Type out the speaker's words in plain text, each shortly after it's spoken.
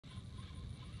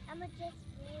I'm just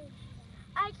really.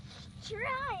 I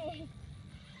tried.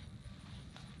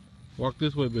 Walk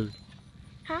this way, baby.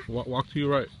 Huh? Walk to your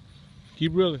right.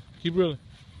 Keep reeling. Keep reeling.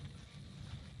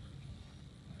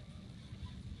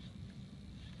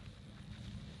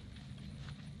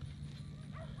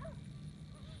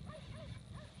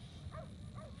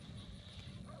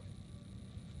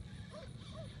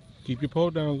 Keep your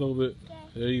pole down a little bit. Okay.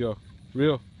 There you go.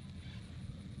 Reel.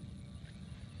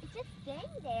 It's just staying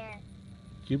there.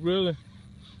 Keep reeling.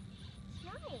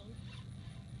 Trying.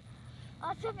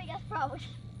 Oh, something got froze.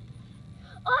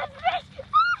 Oh, it's fish!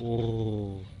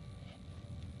 Whoa.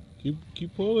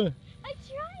 Keep pulling. I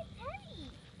tried, heavy.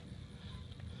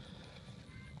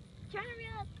 Trying to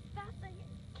reel as fast as I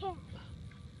can.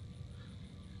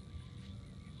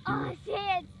 Oh,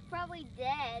 shit, it's probably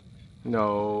dead.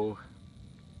 No.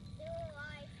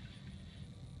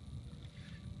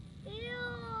 Ew,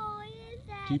 it is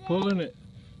that. Keep pulling it.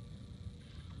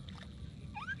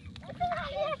 It's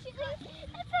alive, actually.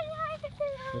 It's alive, it's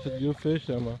alive. That's a good fish,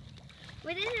 Emma.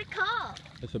 What is it called?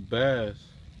 It's a bass.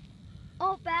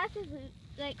 Oh, bass is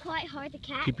like quite hard to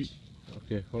catch. Keep it.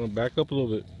 Okay, hold on. Back up a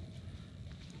little bit.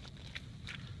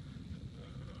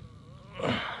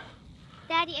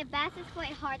 Daddy, a bass is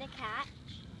quite hard to catch.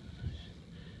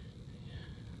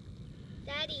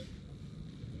 Daddy.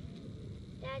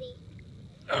 Daddy.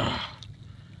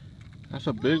 That's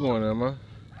a big one, Emma.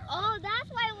 Oh, that's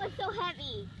why it was so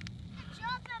heavy. Good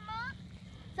job, Emma.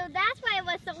 So that's why it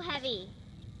was so heavy.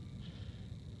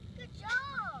 Good job.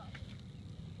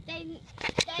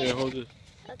 Here, hold this.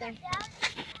 Okay.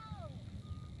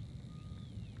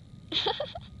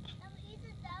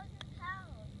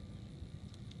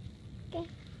 Okay.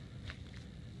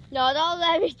 No, don't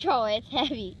let me throw it. It's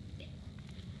heavy.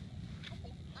 I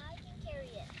think I can carry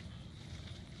it.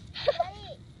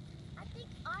 Daddy, I think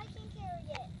I can carry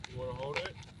it. You want to hold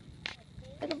it?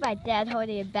 Look at my dad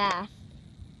holding a bass.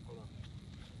 Hold on.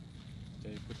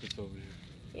 Okay, put this over here.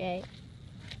 Okay.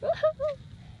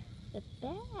 The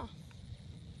bass.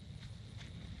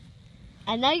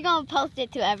 I know you're going to post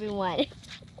it to everyone.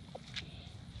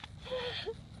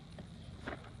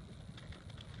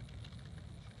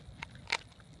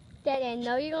 Daddy, I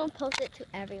know you're going to post it to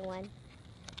everyone.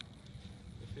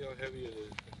 Let's see how heavy it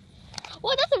is.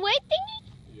 Oh, that's a weight thingy?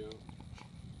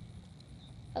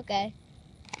 Yeah. Okay.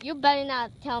 You better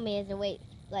not tell me it's a weight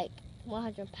like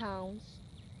 100 pounds.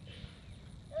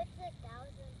 It's 1,000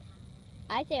 pounds.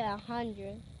 I say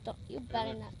 100. Don't, you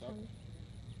better not tell me.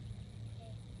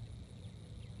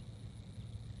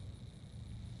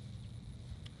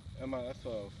 Emma, that's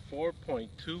a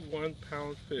 4.21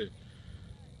 pound fish.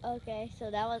 Okay, so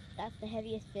that's the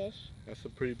heaviest fish. That's a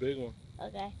pretty big one.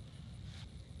 Okay.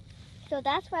 So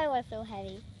that's why it was so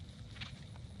heavy.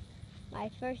 My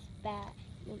first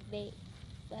bait,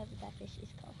 whatever that fish is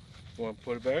called. You want to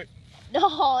put it back?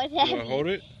 No, it's heavy. You want to hold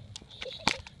it?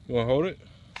 You want to hold it?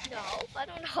 No, I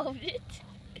don't hold it.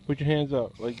 Put your hands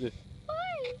out like this.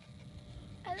 Why?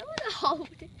 I don't want to hold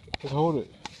it. Just hold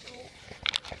it.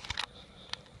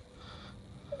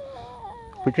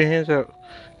 Put your hands out.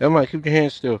 Emma, keep your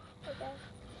hands still. Okay.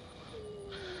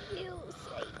 You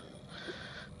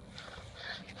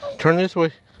say. Turn this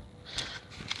way.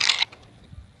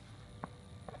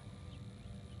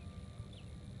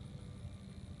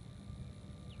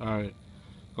 Alright.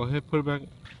 Go ahead, put it back.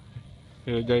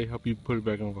 Here, Daddy, help you put it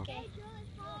back on. Okay.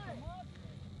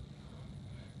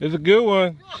 It's a good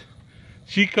one.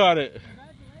 She caught it.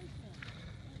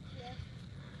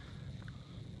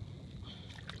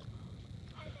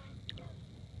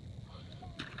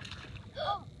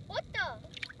 Oh, what the?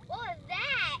 What was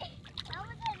that? That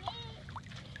wasn't me.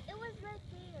 It was right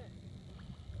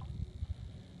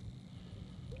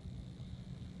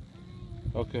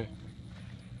there. Okay.